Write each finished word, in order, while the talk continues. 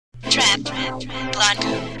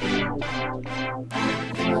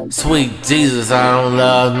Sweet Jesus, I don't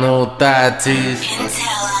love no Thotties.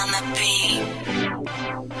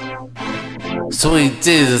 Sweet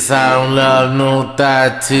Jesus, I don't love no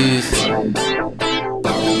Thotties.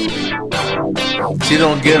 She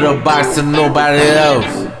don't get a box to nobody else.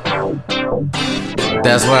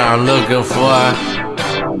 That's what I'm looking for.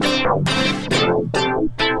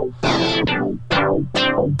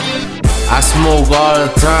 I smoke all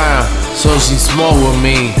the time, so she smoke with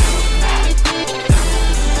me.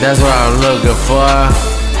 That's what I'm looking for.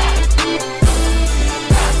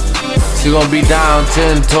 She gon' be down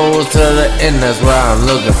 10 toes to the end. That's what I'm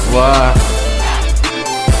looking for.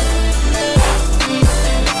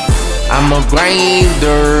 I'm a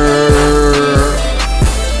grinder.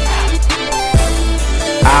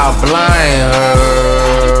 I'll blind her.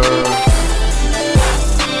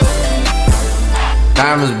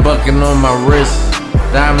 Diamonds bucking on my wrist.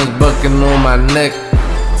 Diamonds bucking on my neck.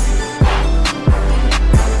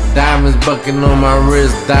 Diamonds bucking on my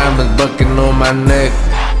wrist. Diamonds bucking on my neck.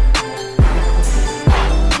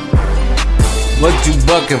 What you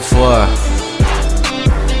bucking for?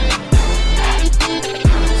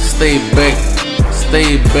 Stay back,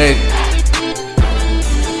 stay back.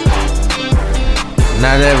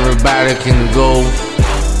 Not everybody can go,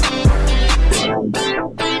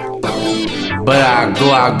 but I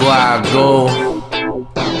go, I go, I go.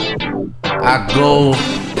 I go.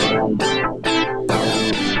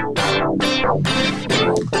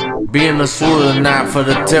 Being a shooter, not for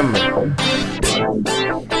the timid.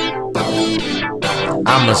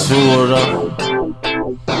 I'm a shooter.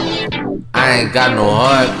 I ain't got no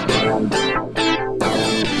heart.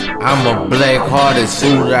 I'm a black-hearted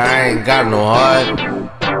shooter. I ain't got no heart.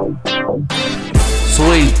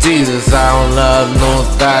 Sweet Jesus, I don't love no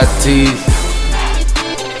Thotties.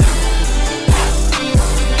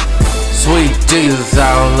 Sweet Jesus, I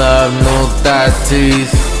don't love no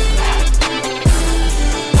Thotties.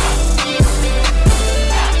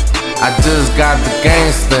 I just got the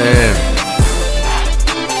gangster in,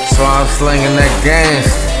 so I'm slinging that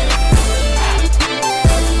gangster.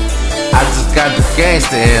 I just got the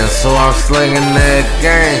gangster in, so I'm slinging that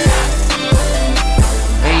gangster.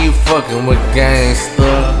 Ain't you fucking with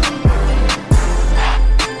gangster?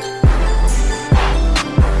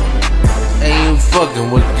 Ain't you fucking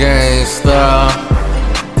with gangster?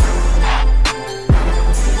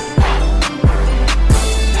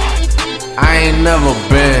 I ain't never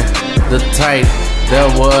been the type that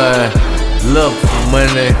would look for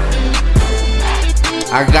money.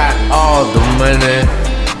 I got all the money,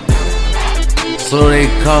 so they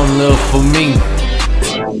come look for me.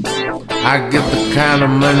 I get the kind of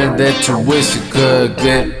money that you wish you could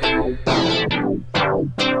get.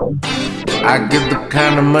 I get the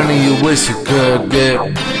kind of money you wish you could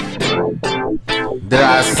get. Did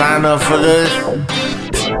I sign up for this?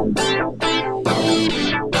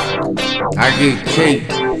 I get cake,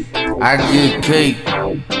 I get cake,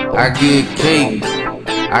 I get cake,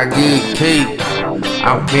 I get cake.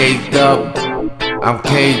 I'm caked up, I'm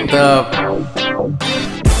caked up.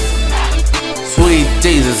 Sweet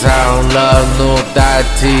Jesus, I don't love no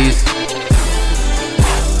Thotties.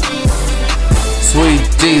 Sweet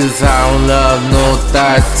Jesus, I don't love no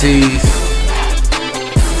Thotties.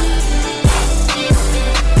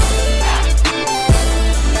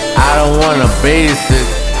 I don't wanna basic,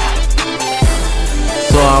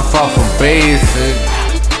 so I'm far from basic,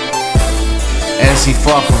 and she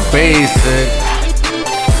far from basic.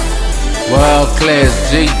 World class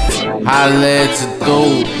G, holla at you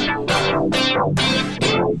through.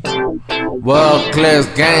 World class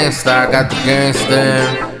gangster, I got the gangster in.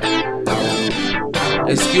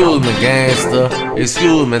 Excuse me gangster,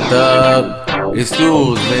 excuse me thug,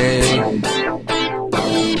 excuse me.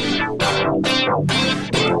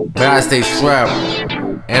 But I stay strapped,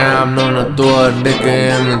 and I'm known to throw a nigga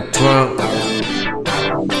in the trunk.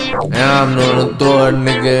 And I'm known to throw a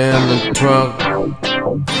nigga in the trunk.